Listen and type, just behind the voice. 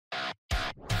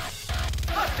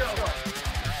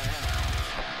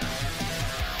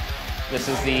This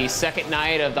is the second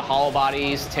night of the Hollow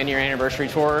Bodies 10-year anniversary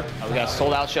tour. We got a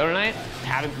sold-out show tonight.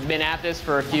 Haven't been at this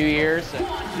for a few years.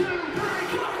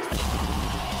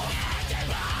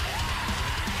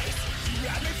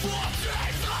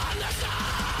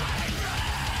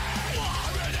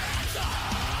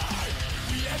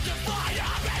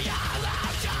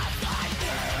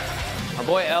 Our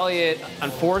boy Elliott,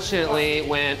 unfortunately,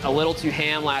 went a little too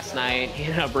ham last night. He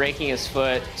ended up breaking his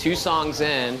foot 2 songs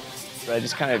in. I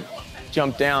just kind of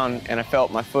jumped down and I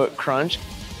felt my foot crunch.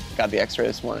 Got the x-ray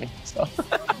this morning, so.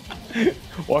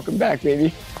 Welcome back,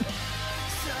 baby.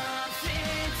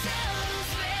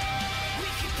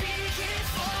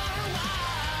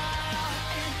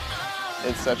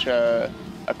 It's such a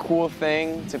cool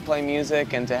thing to play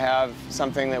music and to have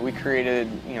something that we created,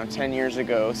 10 years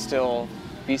ago still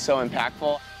be so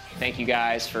impactful. Thank you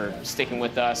guys for sticking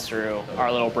with us through our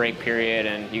little break period,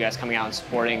 and you guys coming out and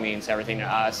supporting means everything to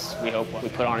us. We hope we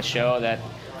put on a show that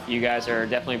you guys are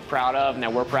definitely proud of and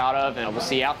that we're proud of, and we'll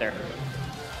see you out there.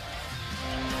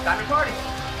 Time to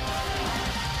party.